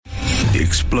The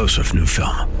explosive new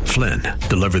film, Flynn,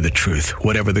 deliver the truth,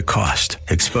 whatever the cost,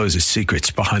 exposes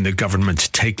secrets behind the government's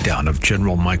takedown of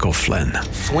General Michael Flynn.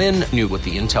 Flynn knew what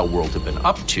the intel world had been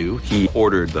up to. He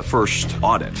ordered the first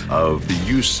audit of the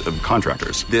use of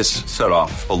contractors. This set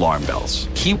off alarm bells.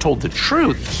 He told the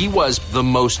truth. He was the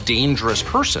most dangerous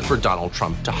person for Donald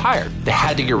Trump to hire. They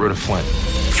had to get rid of Flynn.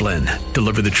 Flynn,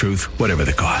 deliver the truth, whatever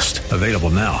the cost. Available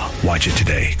now. Watch it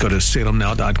today. Go to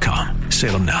salemnow.com.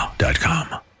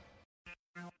 salemnow.com.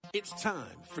 It's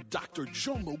time for Dr.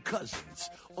 Jomo Cousins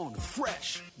on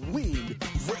Fresh Wind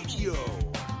Radio.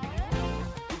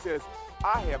 He says,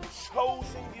 I have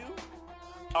chosen you,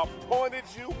 appointed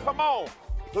you, come on,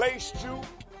 placed you,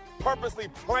 purposely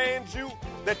planned you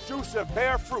that you should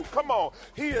bear fruit. Come on.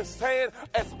 He is saying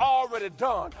it's already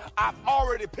done. I've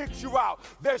already picked you out.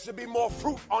 There should be more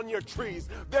fruit on your trees.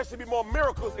 There should be more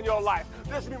miracles in your life.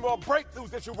 There should be more breakthroughs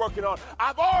that you're working on.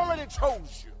 I've already chosen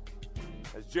you.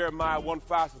 As Jeremiah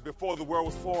 1:5 says, before the world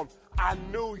was formed, I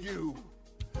knew you.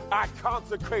 I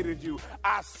consecrated you.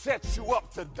 I set you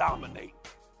up to dominate.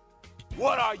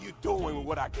 What are you doing with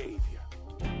what I gave you?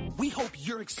 We hope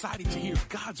you're excited to hear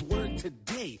God's word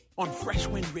today on Fresh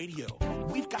Wind Radio.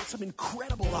 We've got some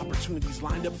incredible opportunities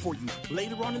lined up for you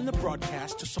later on in the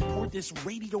broadcast to support this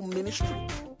radio ministry.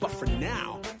 But for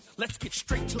now, let's get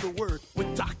straight to the word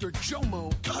with Dr.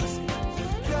 Jomo Cousins.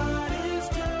 God is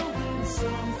doing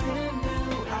something new.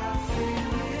 I feel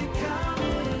it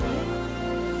coming.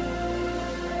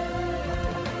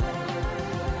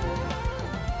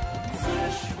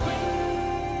 Fresh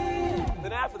Wind.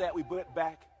 Then after that, we went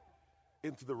back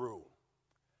into the room.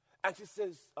 And she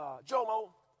says, Jomo,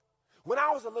 when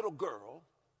I was a little girl,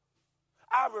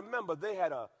 I remember they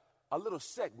had a little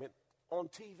segment on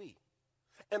TV.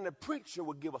 And the preacher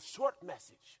would give a short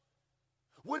message.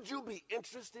 Would you be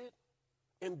interested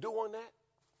in doing that?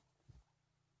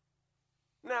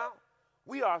 Now,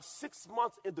 we are 6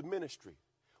 months into ministry.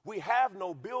 We have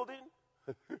no building.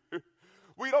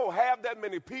 We don't have that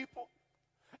many people.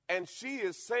 And she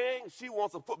is saying she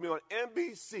wants to put me on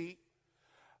NBC.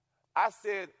 I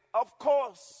said, of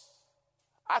course,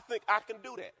 I think I can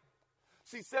do that.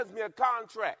 She sends me a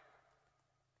contract.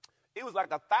 It was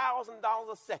like $1,000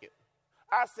 a second.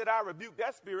 I said, I rebuke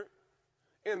that spirit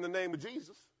in the name of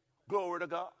Jesus. Glory to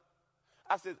God.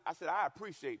 I said, I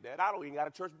appreciate that. I don't even got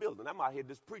a church building. I'm out here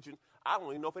just preaching. I don't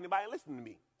even know if anybody listening to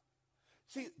me.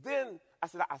 Then I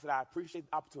said, I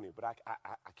appreciate the opportunity, but I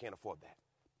can't afford that.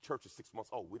 Church is 6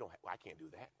 months old. I can't do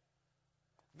that.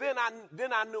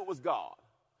 Then I knew it was God.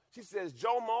 She says,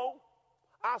 Jomo,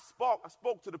 I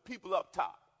spoke to the people up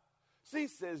top. She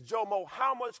says, Jomo,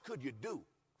 how much could you do?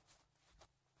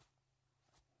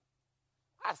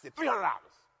 I said, $300.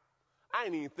 I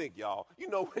didn't even think, y'all. You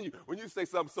know, when you say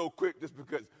something so quick just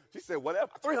because, she said, whatever,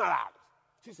 $300.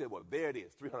 She said, well, there it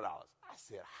is, $300. I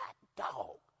said, hot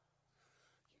dog.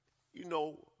 You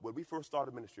know, when we first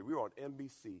started ministry, we were on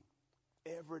NBC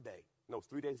every day. No, it's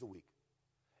 3 days a week.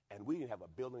 And we didn't have a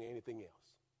building or anything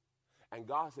else. And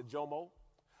God said, Jomo,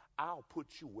 I'll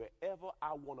put you wherever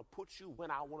I want to put you,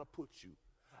 when I want to put you.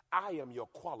 I am your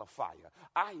qualifier.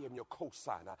 I am your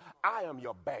co-signer. I am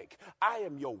your bank. I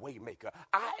am your way maker.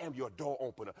 I am your door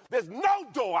opener. There's no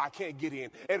door I can't get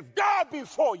in. And if God be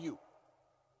for you,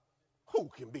 who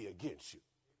can be against you?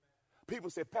 People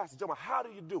say, Pastor Jomo, how do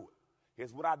you do it?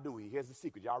 Here's what I do. Here's the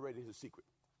secret. Y'all ready? Here's the secret.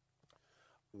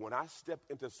 When I step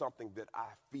into something that I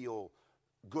feel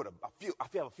good about, I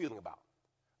feel a feeling about,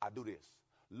 I do this.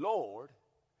 Lord,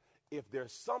 if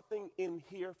there's something in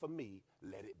here for me,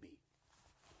 let it be.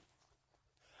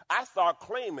 I start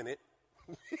claiming it.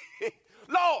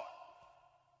 Lord,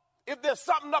 if there's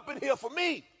something up in here for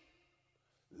me,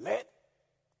 let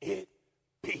it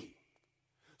be.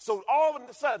 So all of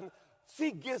a sudden,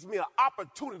 she gives me an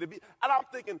opportunity to be, and I'm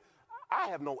thinking, I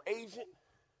have no agent.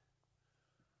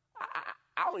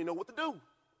 I don't even know what to do.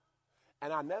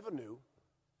 And I never knew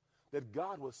that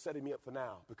God was setting me up for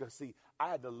now because, see, I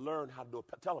had to learn how to do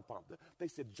a teleprompter. They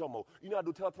said, Jomo, you know how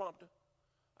to do a teleprompter?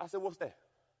 I said, what's that?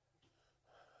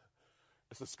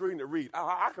 It's a screen to read.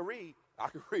 I can read. I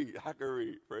can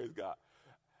read. Praise God.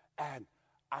 And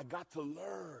I got to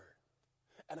learn.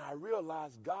 And I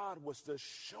realized God was just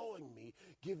showing me,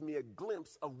 giving me a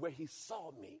glimpse of where he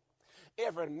saw me.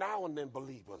 Every now and then,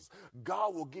 believers,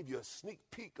 God will give you a sneak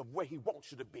peek of where he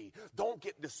wants you to be. Don't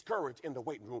get discouraged in the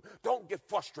waiting room. Don't get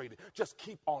frustrated. Just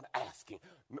keep on asking.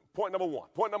 Point number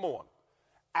one.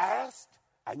 Ask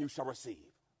and you shall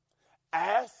receive.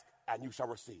 Ask and you shall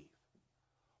receive.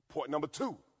 Point number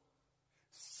 2,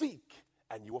 seek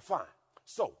and you will find.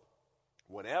 So,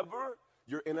 whenever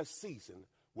you're in a season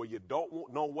where you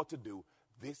don't know what to do,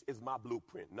 this is my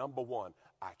blueprint. Number 1,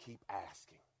 I keep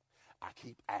asking. I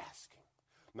keep asking.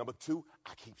 Number 2,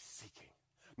 I keep seeking.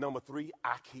 Number 3,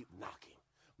 I keep knocking.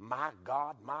 My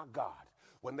God,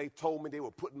 when they told me they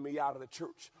were putting me out of the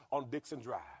church on Dixon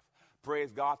Drive,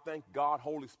 praise God, thank God,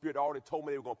 Holy Spirit already told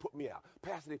me they were going to put me out.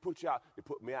 Pastor, they put you out. They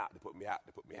put me out. They put me out.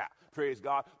 They put me out. Praise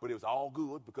God, but it was all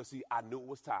good because, see, I knew it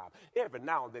was time. Every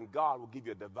now and then, God will give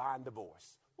you a divine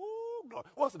divorce. Ooh, glory.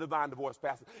 What's a divine divorce,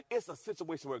 Pastor? It's a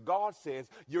situation where God says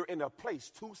you're in a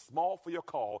place too small for your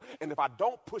call, and if I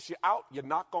don't push you out, you're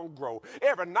not going to grow.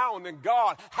 Every now and then,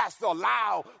 God has to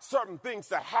allow certain things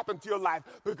to happen to your life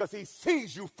because he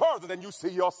sees you further than you see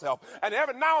yourself. And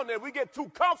every now and then, we get too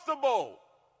comfortable.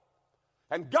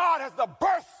 And God has to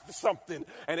birth something.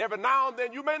 And every now and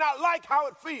then you may not like how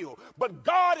it feels, but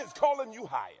God is calling you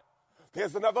higher.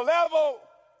 There's another level.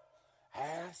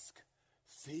 Ask,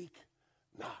 seek,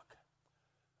 knock.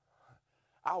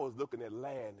 I was looking at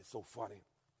land. It's so funny.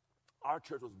 Our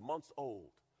church was months old.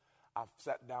 I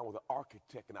sat down with an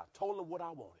architect and I told him what I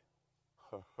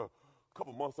wanted. A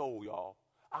couple months old, y'all.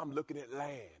 I'm looking at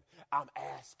land. I'm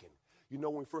asking. You know,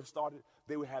 when we first started,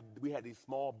 we had these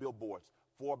small billboards.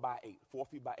 4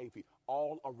 feet by 8 feet,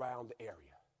 all around the area.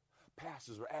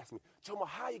 Pastors were asking me, Choma,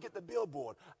 how you get the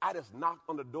billboard? I just knocked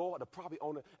on the door of the property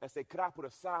owner and said, could I put a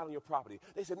sign on your property?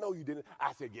 They said, no, you didn't.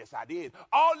 I said, yes, I did.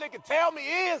 All they could tell me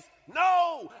is,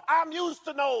 no, I'm used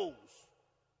to no's.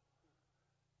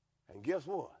 And guess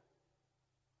what?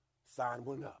 Sign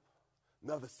went up.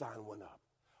 Another sign went up.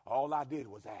 All I did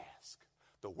was ask.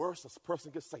 The worst a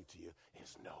person could say to you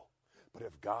is no. But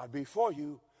if God be for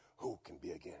you, who can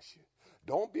be against you?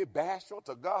 Don't be bashful.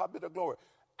 To God be the glory.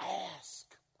 Ask.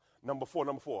 Number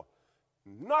four.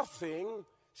 Nothing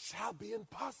shall be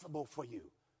impossible for you.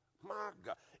 My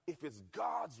God. If it's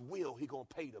God's will, he's going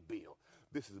to pay the bill.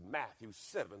 This is Matthew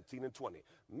 17:20.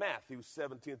 Matthew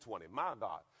 17:20. My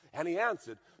God. And he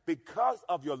answered, because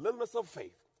of your littleness of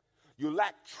faith, you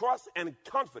lack trust and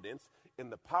confidence in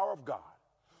the power of God.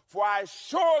 For I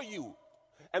assure you,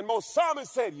 and most solemnly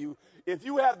say to you, if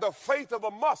you have the faith of a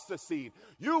mustard seed,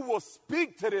 you will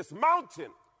speak to this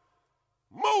mountain,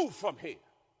 move from here.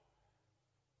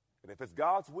 And if it's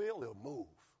God's will, it'll move.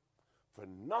 For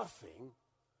nothing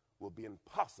will be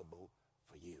impossible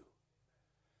for you.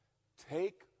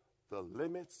 Take the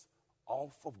limits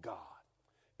off of God.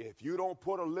 If you don't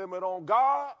put a limit on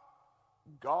God,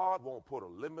 God won't put a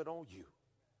limit on you.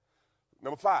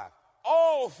 Number 5,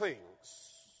 all things,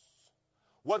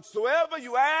 whatsoever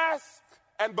you ask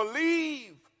and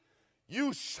believe,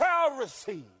 you shall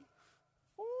receive.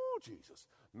 Oh, Jesus.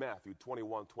 Matthew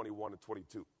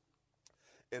 21:21-22.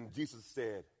 And Jesus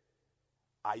said,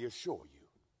 I assure you,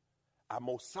 I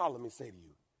most solemnly say to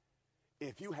you,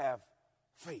 if you have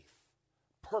faith,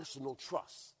 personal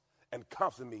trust, and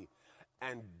confidence in me,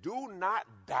 and do not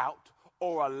doubt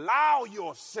or allow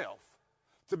yourself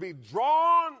to be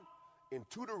drawn in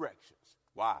two directions.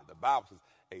 Why? The Bible says,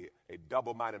 a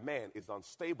double-minded man is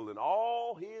unstable in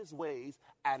all his ways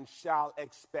and shall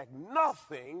expect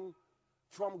nothing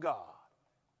from God.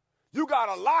 You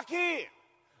got to lock in.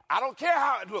 I don't care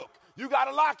how it looks. You got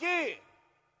to lock in.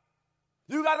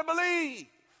 You got to believe.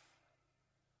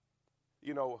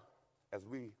 You know, as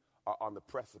we are on the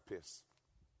precipice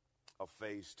of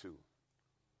phase 2,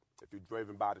 if you've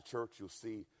driven by the church, you'll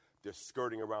see they're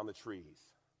skirting around the trees.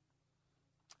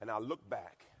 And I look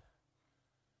back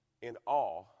in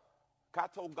awe. I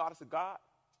told God, I said, God,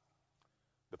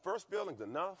 the first building's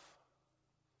enough.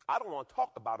 I don't want to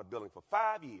talk about a building for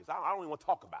 5 years. I don't even want to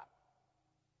talk about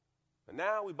it. And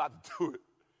now we're about to do it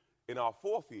in our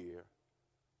 4th year,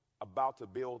 about to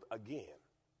build again.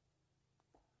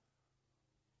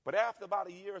 But after about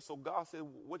a year or so, God said,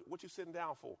 what you sitting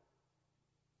down for?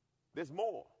 There's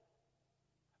more.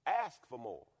 Ask for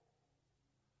more.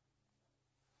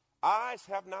 Eyes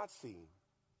have not seen,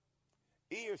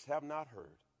 ears have not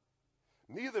heard,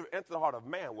 neither enter the heart of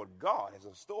man what God has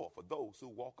in store for those who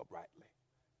walk uprightly.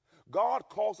 God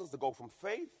calls us to go from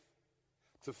faith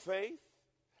to faith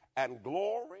and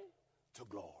glory to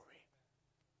glory.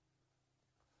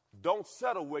 Don't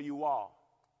settle where you are.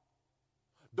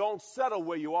 Don't settle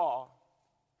where you are.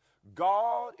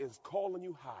 God is calling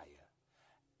you higher.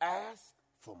 Ask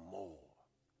for more.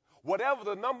 Whatever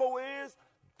the number is,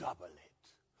 double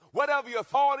it. Whatever your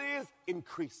thought is,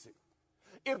 increase it.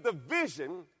 If the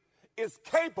vision is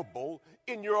capable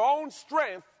in your own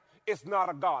strength, it's not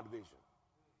a God vision.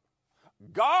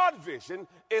 God vision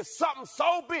is something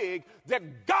so big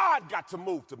that God got to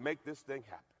move to make this thing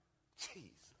happen. Jesus.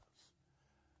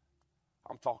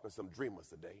 I'm talking to some dreamers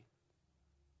today.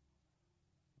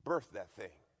 Birth that thing.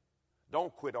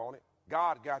 Don't quit on it.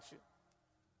 God got you.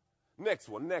 Next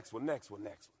one.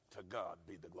 To God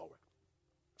be the glory.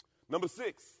 Number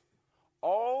 6,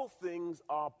 all things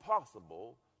are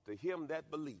possible to him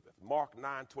that believeth. Mark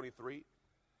 9:23.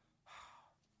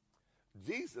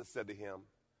 Jesus said to him,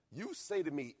 you say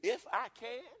to me, if I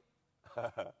can?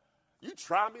 You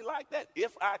try me like that,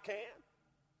 if I can?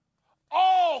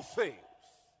 All things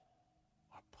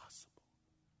are possible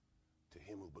to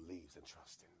him who believes and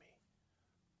trusts in me.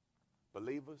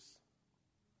 Believers,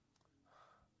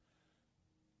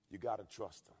 you got to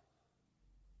trust him.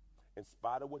 In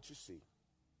spite of what you see,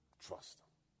 trust him.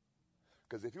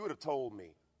 Because if you would have told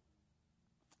me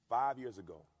 5 years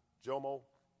ago, Jomo,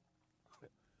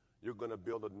 you're going to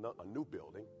build a new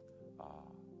building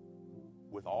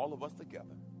with all of us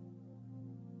together,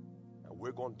 and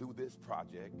we're going to do this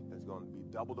project that's going to be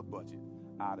double the budget,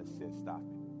 I'd have said stop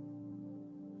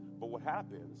it. But what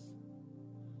happens,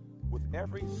 with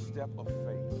every step of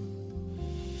faith,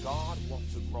 God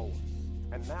wants to grow us.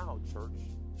 And now, church,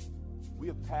 we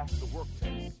have passed the work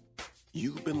test.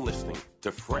 You've been listening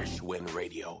to Fresh Wind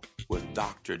Radio with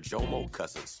Dr. Jomo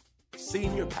Cousins,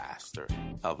 Senior Pastor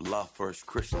of Love First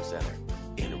Christian Center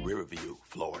in Riverview,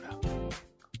 Florida.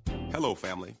 Hello,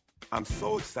 family. I'm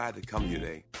so excited to come to you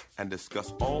today and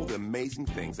discuss all the amazing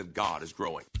things that God is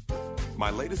growing.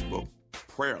 My latest book,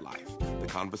 Prayer Life, The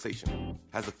Conversation,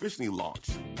 has officially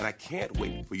launched, and I can't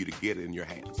wait for you to get it in your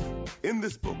hands. In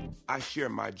this book, I share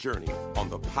my journey on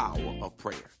the power of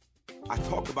prayer. I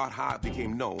talk about how I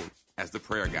became known as the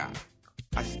prayer guy.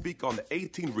 I speak on the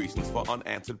 18 reasons for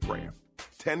unanswered prayer,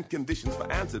 10 conditions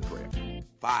for answered prayer,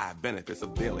 5 benefits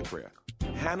of daily prayer,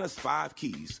 Hannah's 5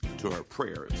 keys to her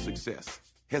prayer success,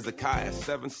 Hezekiah's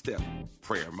 7-step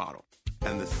prayer model,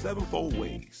 and the 7-fold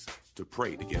ways to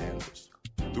pray to get answers.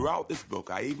 Throughout this book,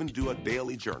 I even do a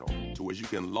daily journal to where you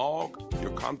can log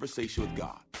your conversation with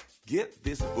God. Get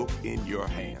this book in your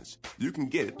hands. You can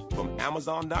get it from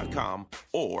Amazon.com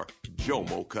or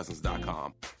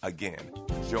JomoCousins.com. Again,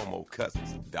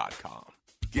 JomoCousins.com.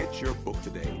 Get your book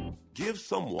today. Give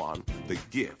someone the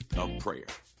gift of prayer.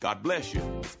 God bless you.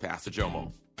 It's Pastor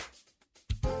Jomo.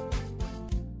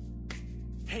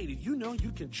 Hey, did you know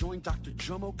you can join Dr.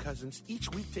 Jomo Cousins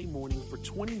each weekday morning for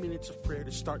 20 minutes of prayer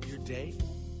to start your day?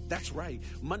 That's right.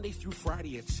 Monday through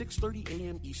Friday at 6:30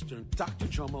 a.m. Eastern, Dr.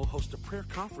 Jomo hosts a prayer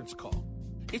conference call.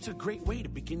 It's a great way to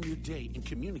begin your day in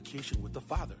communication with the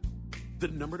Father. The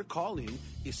number to call in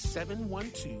is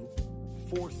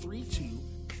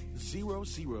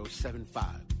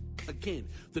 712-432-0075. Again,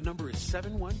 the number is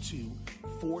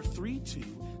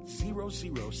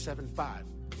 712-432-0075.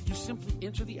 You simply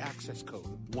enter the access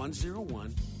code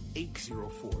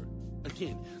 101804.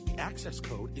 Again, the access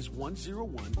code is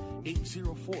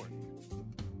 101804.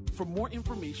 For more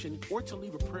information or to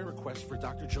leave a prayer request for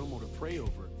Dr. Jomo to pray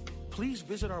over, please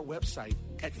visit our website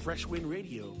at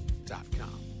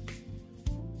freshwindradio.com.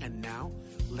 And now,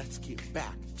 let's get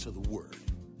back to the Word.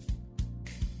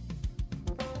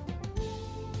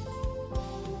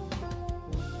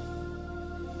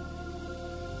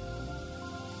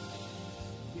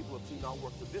 People have seen our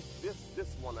work. So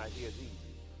this one right here is easy.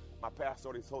 My pastor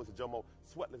already told us, Jomo,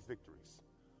 sweatless victories.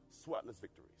 Sweatless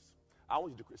victories. I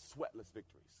want you to create sweatless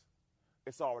victories.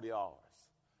 It's already ours.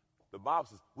 The Bible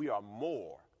says we are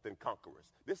more than conquerors.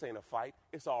 This ain't a fight.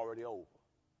 It's already over.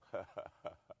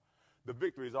 The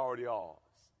victory is already ours.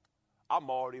 I'm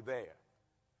already there.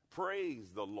 Praise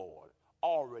the Lord.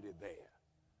 Already there.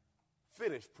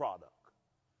 Finished product.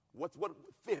 What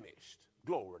finished?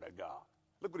 Glory to God.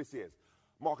 Look what he says.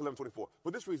 Mark 11:24.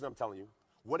 For this reason I'm telling you,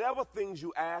 whatever things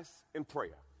you ask in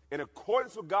prayer, in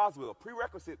accordance with God's will,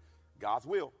 prerequisite, God's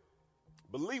will,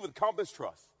 believe with confidence,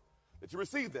 trust that you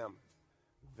receive them,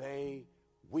 they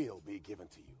will be given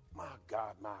to you. My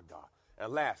God, my God.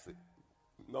 And lastly,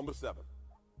 number 7,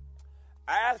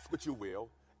 ask what you will,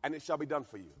 and it shall be done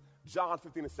for you. John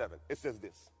 15:7, it says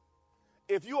this: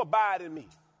 if you abide in me,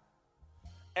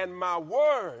 and my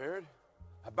word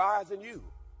abides in you,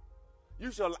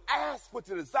 you shall ask what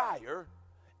you desire,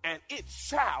 and it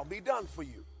shall be done for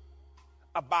you.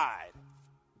 Abide,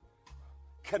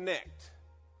 connect,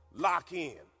 lock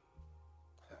in.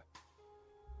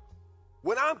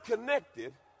 When I'm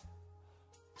connected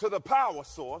to the power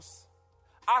source,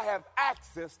 I have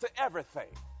access to everything.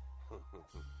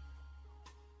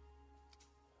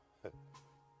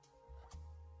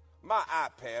 My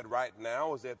iPad right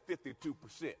now is at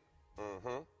 52%.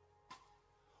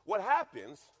 What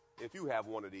happens if you have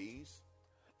one of these?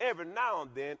 Every now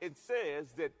and then it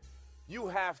says that you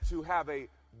have to have a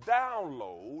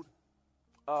download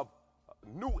of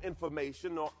new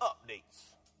information or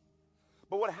updates.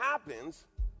 But what happens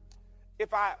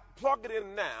if I plug it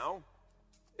in now,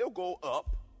 it'll go up,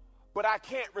 but I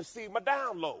can't receive my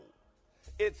download.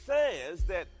 It says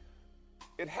that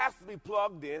it has to be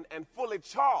plugged in and fully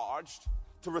charged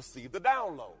to receive the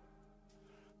download.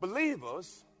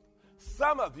 Believers,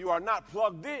 some of you are not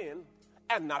plugged in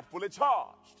and not fully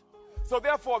charged. So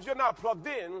therefore, if you're not plugged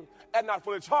in and not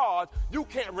fully charged, you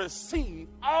can't receive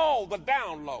all the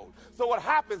download. So what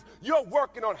happens, you're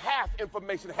working on half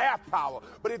information, half power.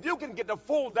 But if you can get the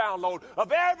full download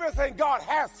of everything God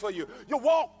has for you, you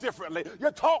walk differently,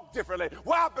 you talk differently.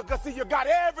 Why? Because see, you got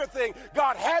everything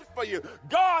God had for you.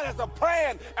 God has a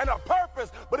plan and a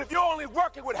purpose, but if you're only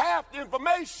working with half the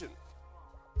information,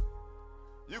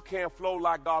 you can't flow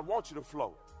like God wants you to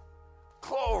flow.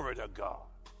 Glory to God.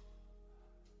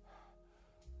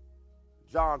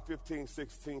 John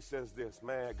 15:16 says this,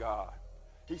 man, God.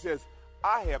 He says,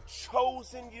 I have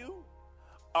chosen you,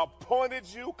 appointed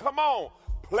you, come on,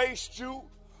 placed you,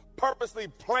 purposely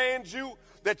planned you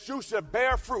that you should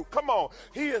bear fruit. Come on.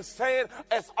 He is saying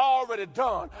it's already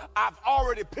done. I've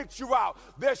already picked you out.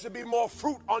 There should be more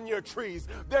fruit on your trees.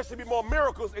 There should be more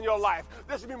miracles in your life.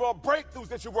 There should be more breakthroughs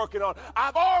that you're working on.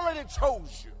 I've already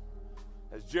chose you.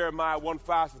 As Jeremiah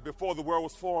 1:5 says, before the world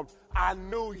was formed, I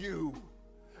knew you.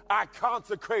 I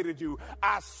consecrated you.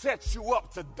 I set you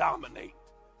up to dominate.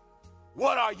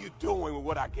 What are you doing with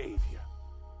what I gave you?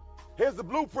 Here's the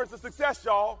blueprint to success,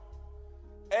 y'all.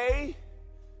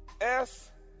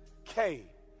 ASK,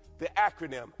 the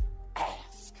acronym,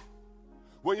 ask.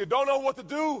 When you don't know what to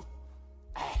do,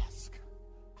 ask.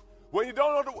 When you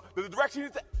don't know the direction you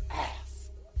need to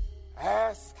ask.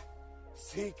 Ask,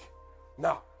 seek,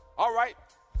 knock. All right,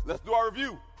 let's do our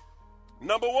review.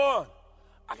 Number one,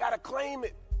 I got to claim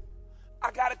it. I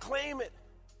got to claim it.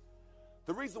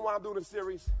 The reason why I'm doing this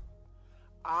series,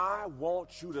 I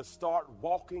want you to start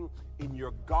walking in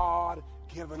your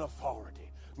God-given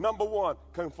authority. Number one,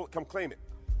 come claim it.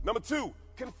 Number two,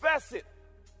 confess it.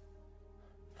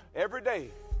 Every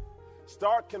day,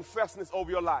 start confessing this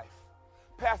over your life.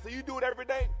 Pastor, you do it every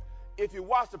day? If you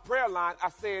watch the prayer line, I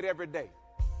say it every day.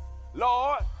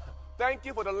 Lord, thank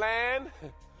you for the land,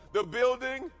 the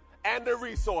building, and the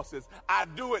resources. I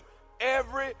do it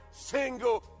every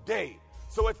single day.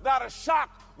 So it's not a shock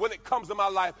when it comes to my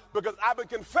life because I've been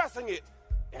confessing it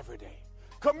every day.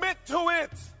 Commit to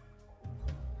it.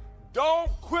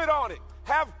 Don't quit on it.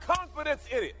 Have confidence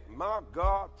in it. My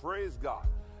God, praise God.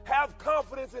 Have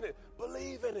confidence in it.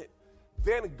 Believe in it.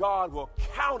 Then God will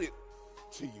count it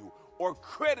to you or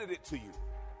credit it to you.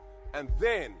 And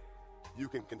then you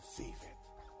can conceive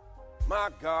it. My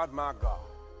God, my God.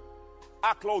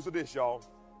 I close with this, y'all.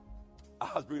 I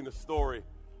was reading a story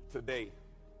today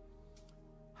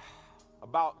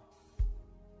about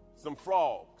some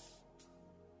frogs.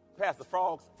 Pastor,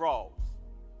 frogs.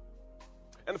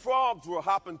 And the frogs were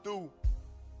hopping through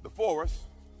the forest,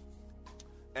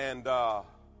 and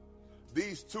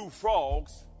these two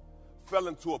frogs fell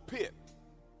into a pit.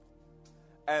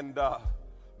 And the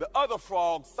other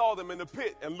frog saw them in the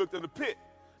pit and looked in the pit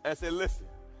and said, listen,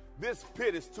 this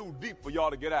pit is too deep for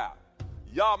y'all to get out.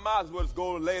 Y'all might as well just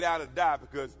go lay down and die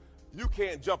because you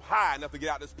can't jump high enough to get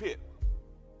out this pit.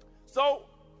 So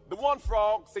the one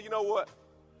frog said, you know what?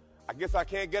 I guess I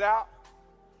can't get out.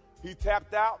 He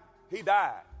tapped out. He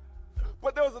died.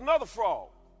 But there was another frog,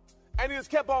 and he just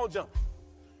kept on jumping.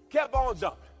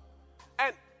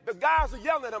 And the guys were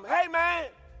yelling at him, hey, man,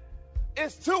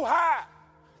 it's too high.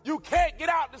 You can't get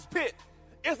out this pit.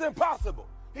 It's impossible.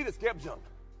 He just kept jumping.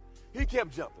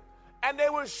 And they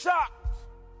were shocked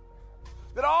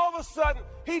that all of a sudden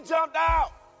he jumped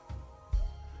out.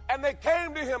 And they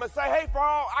came to him and said, hey,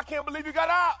 frog, I can't believe you got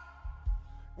out.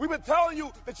 We've been telling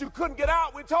you that you couldn't get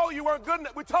out. We told you weren't good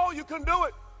enough. We told you couldn't do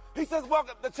it. He says, well,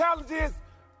 the challenge is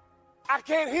I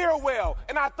can't hear well,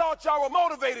 and I thought y'all were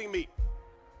motivating me.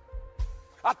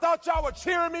 I thought y'all were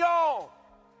cheering me on.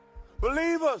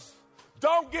 Believers,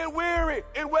 don't get weary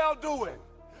in well-doing.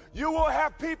 You will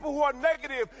have people who are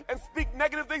negative and speak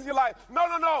negative things in your life.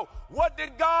 No. What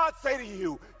did God say to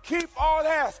you? Keep on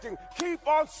asking. Keep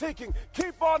on seeking.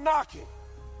 Keep on knocking.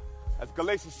 As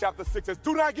Galatians chapter 6 says,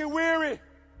 do not get weary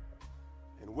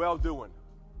in well-doing.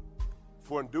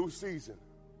 For in due season,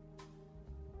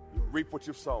 you reap what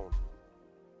you've sown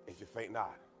if you faint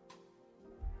not.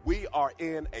 We are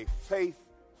in a faith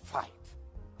fight.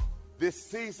 This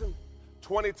season,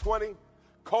 2020,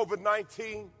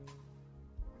 COVID-19,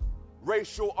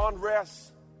 racial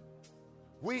unrest,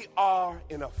 we are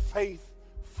in a faith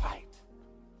fight.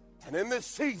 And in this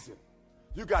season,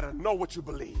 you got to know what you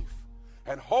believe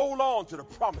and hold on to the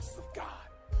promises of God.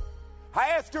 I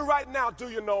ask you right now, do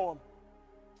you know him?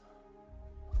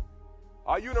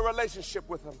 Are you in a relationship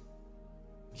with him?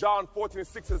 John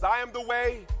 14:6 says, I am the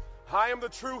way, I am the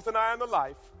truth, and I am the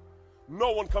life.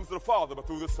 No one comes to the Father but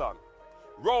through the Son.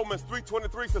 Romans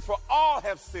 3:23 says, for all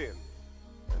have sinned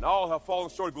and all have fallen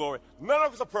short of glory. None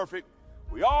of us are perfect.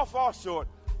 We all fall short.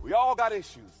 We all got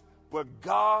issues. But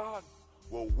God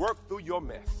will work through your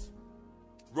mess.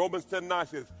 Romans 10:9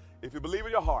 says, if you believe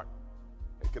in your heart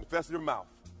and confess in your mouth,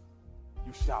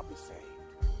 you shall be saved.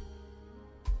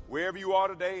 Wherever you are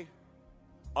today,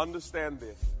 understand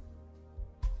this.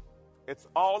 It's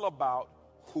all about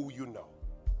who you know.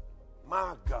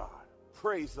 My God,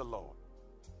 praise the Lord.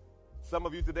 Some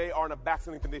of you today are in a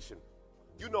backsliding condition.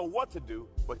 You know what to do,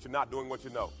 but you're not doing what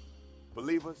you know.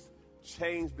 Believers,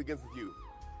 change begins with you.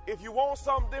 If you want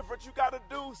something different, you got to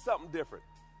do something different.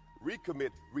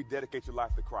 Recommit, rededicate your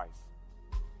life to Christ.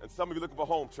 And some of you looking for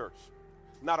home church.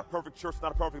 Not a perfect church,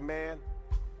 not a perfect man,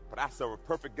 but I serve a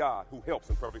perfect God who helps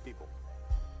imperfect people.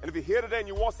 And if you're here today and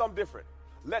you want something different,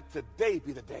 let today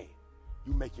be the day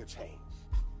you make your change.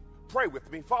 Pray with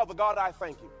me. Father God, I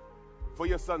thank you for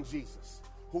your son Jesus,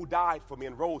 who died for me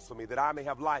and rose for me that I may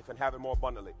have life and have it more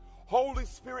abundantly. Holy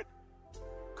Spirit,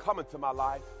 come into my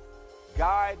life.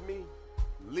 Guide me,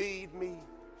 lead me,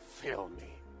 fill me.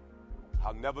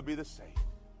 I'll never be the same.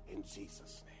 In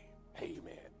Jesus' name,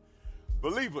 amen.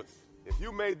 Believers, if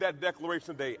you made that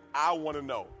declaration today, I want to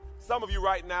know. Some of you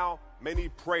right now may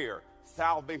need prayer,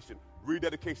 salvation,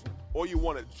 rededication, or you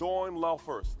want to join Love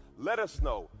First. Let us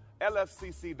know.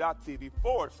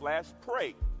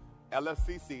 lfcc.tv/pray.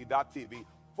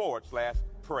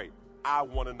 lfcc.tv/pray. I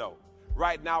want to know.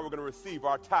 Right now, we're going to receive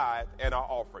our tithe and our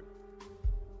offering.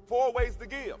 4 ways to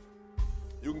give.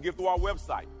 You can give through our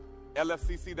website,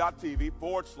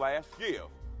 lfcc.tv/give.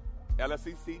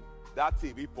 lfcc.tv/give.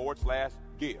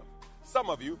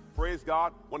 Some of you, praise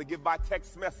God, want to give by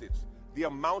text message. The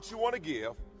amount you want to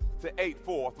give to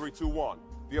 84321.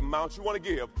 The amount you want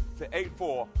to give to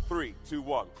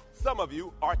 84321. Some of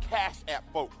you are Cash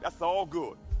App folk. That's all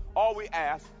good. All we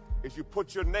ask is you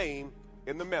put your name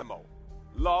in the memo.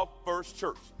 Love First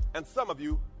Church. And some of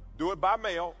you do it by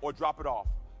mail or drop it off.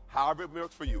 However it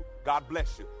works for you. God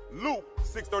bless you. Luke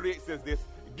 6:38 says this,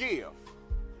 give,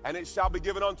 and it shall be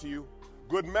given unto you.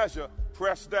 Good measure,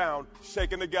 pressed down,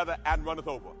 shaken together, and runneth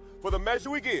over. For the measure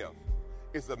we give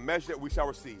is the measure that we shall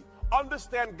receive.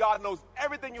 Understand God knows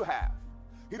everything you have.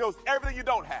 He knows everything you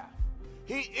don't have.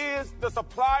 He is the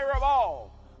supplier of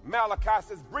all. Malachi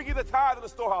says, bring you the tithe in the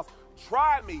storehouse.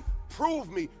 Try me, prove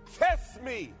me, test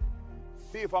me.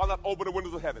 See if I'll not open the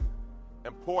windows of heaven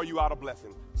and pour you out a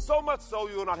blessing. So much so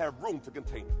you will not have room to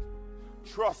contain it.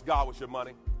 Trust God with your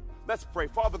money. Let's pray.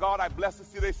 Father God, I bless the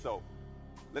seed they sow.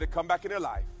 Let it come back in their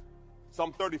life.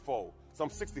 Some 30-fold, some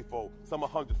 60-fold, some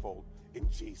 100-fold. In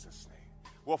Jesus' name.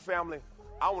 Well, family,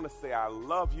 I want to say I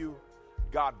love you.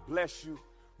 God bless you.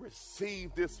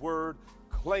 Receive this word.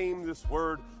 Claim this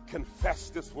word. Confess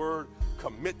this word.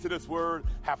 Commit to this word.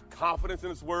 Have confidence in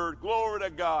this word. Glory to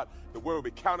God. The word will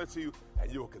be counted to you, and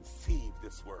you will conceive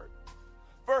this word.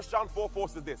 1 John 4:4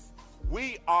 says this,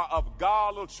 we are of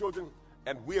God, little children,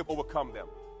 and we have overcome them.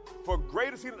 For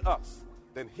greater is he in us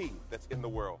than he that's in the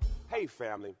world. Hey,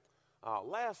 family,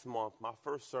 last month, my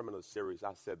first sermon of the series,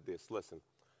 I said this, listen,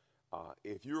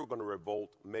 if you're going to revolt,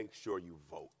 make sure you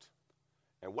vote.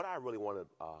 And what I really want to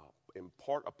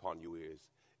impart upon you is,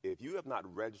 if you have not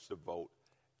registered to vote,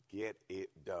 get it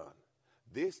done.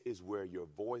 This is where your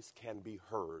voice can be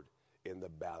heard in the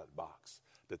ballot box.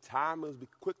 The time is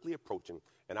quickly approaching,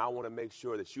 and I want to make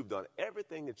sure that you've done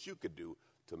everything that you could do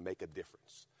to make a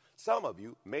difference. Some of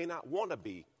you may not want to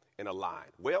be in a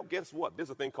line. Well, guess what? There's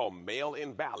a thing called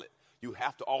mail-in ballot. You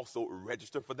have to also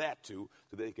register for that, too,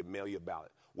 so they can mail you a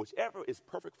ballot. Whichever is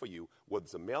perfect for you, whether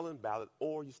it's a mail-in ballot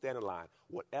or you stand in line,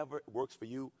 whatever works for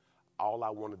you, all I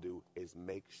want to do is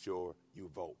make sure you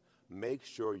vote. Make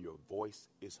sure your voice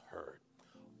is heard.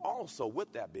 Also,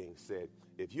 with that being said,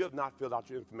 if you have not filled out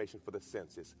your information for the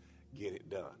census, get it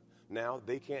done. Now,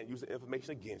 they can't use the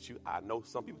information against you. I know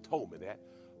some people told me that.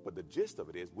 But the gist of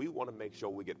it is we want to make sure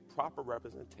we get proper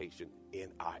representation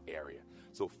in our area.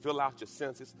 So fill out your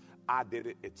census. I did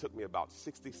it. It took me about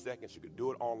 60 seconds. You can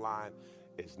do it online.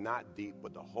 It's not deep,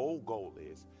 but the whole goal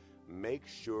is make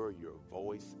sure your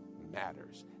voice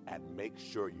matters and make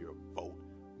sure your vote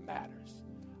matters.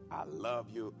 I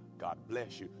love you. God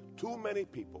bless you. Too many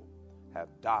people have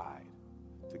died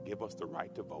to give us the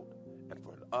right to vote and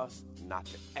for us not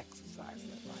to exercise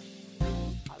that right.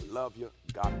 I love you.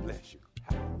 God bless you.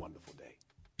 Have a wonderful day.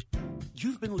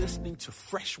 You've been listening to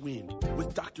Fresh Wind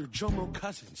with Dr. Jomo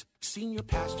Cousins, Senior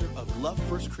Pastor of Love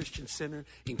First Christian Center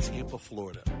in Tampa,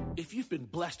 Florida. If you've been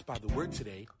blessed by the word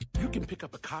today, you can pick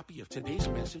up a copy of today's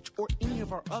message or any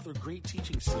of our other great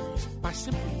teaching series by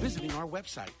simply visiting our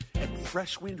website at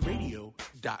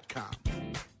freshwindradio.com.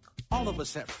 All of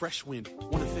us at Fresh Wind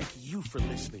want to thank you for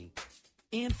listening.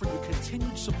 and for your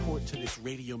continued support to this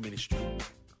radio ministry.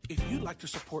 If you'd like to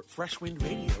support Fresh Wind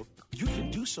Radio, you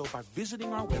can do so by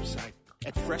visiting our website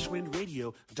at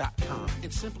freshwindradio.com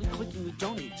and simply clicking the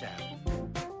Donate tab.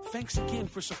 Thanks again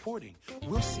for supporting.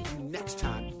 We'll see you next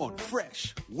time on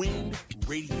Fresh Wind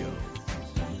Radio.